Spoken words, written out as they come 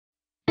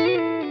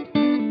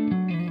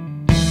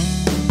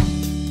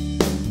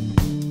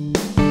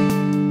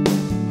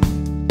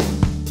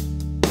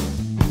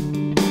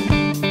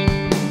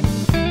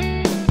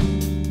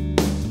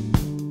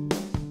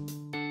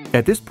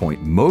At this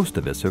point, most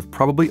of us have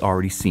probably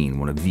already seen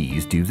one of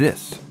these do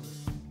this,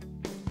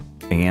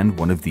 and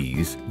one of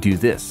these do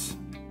this.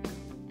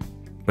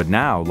 But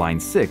now, line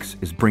 6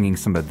 is bringing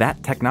some of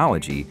that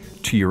technology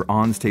to your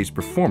on-stage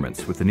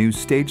performance with the new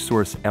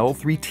StageSource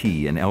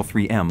L3T and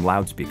L3M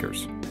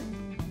loudspeakers.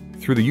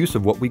 Through the use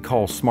of what we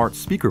call smart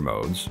speaker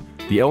modes,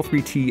 the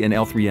L3T and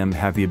L3M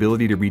have the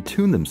ability to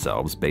retune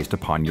themselves based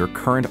upon your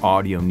current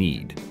audio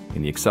need,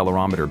 and the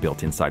accelerometer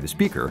built inside the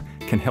speaker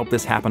can help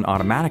this happen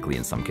automatically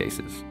in some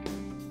cases.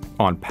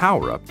 On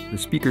power-up, the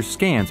speaker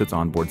scans its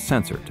onboard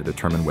sensor to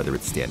determine whether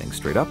it's standing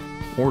straight up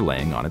or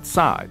laying on its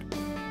side.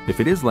 If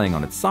it is laying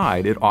on its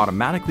side, it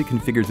automatically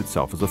configures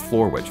itself as a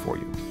floor wedge for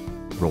you,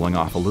 rolling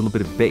off a little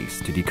bit of bass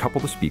to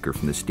decouple the speaker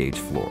from the stage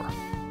floor.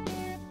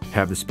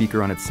 Have the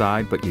speaker on its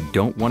side, but you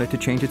don't want it to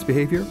change its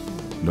behavior?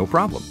 No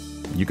problem.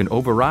 You can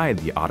override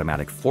the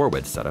automatic floor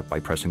wedge setup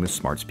by pressing the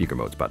Smart Speaker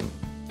Modes button.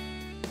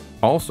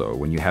 Also,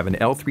 when you have an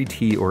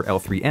L3T or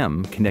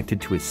L3M connected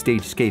to a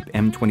StageScape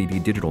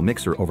M20D digital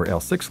mixer over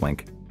L6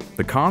 link,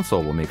 the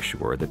console will make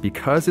sure that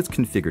because it's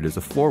configured as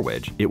a floor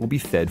wedge, it will be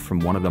fed from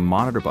one of the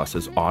monitor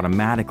buses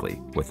automatically,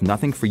 with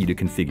nothing for you to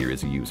configure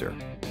as a user.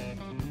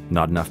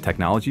 Not enough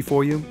technology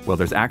for you? Well,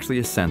 there's actually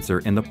a sensor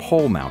in the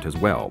pole mount as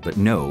well that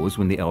knows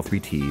when the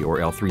L3T or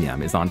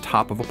L3M is on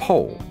top of a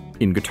pole.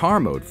 In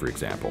guitar mode, for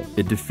example,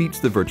 it defeats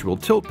the virtual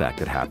tilt back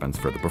that happens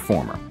for the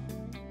performer.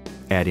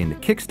 Add in the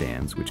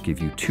kickstands, which give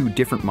you 2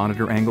 different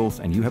monitor angles,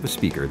 and you have a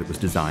speaker that was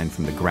designed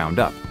from the ground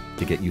up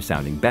to get you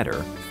sounding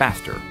better,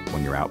 faster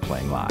when you're out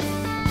playing live.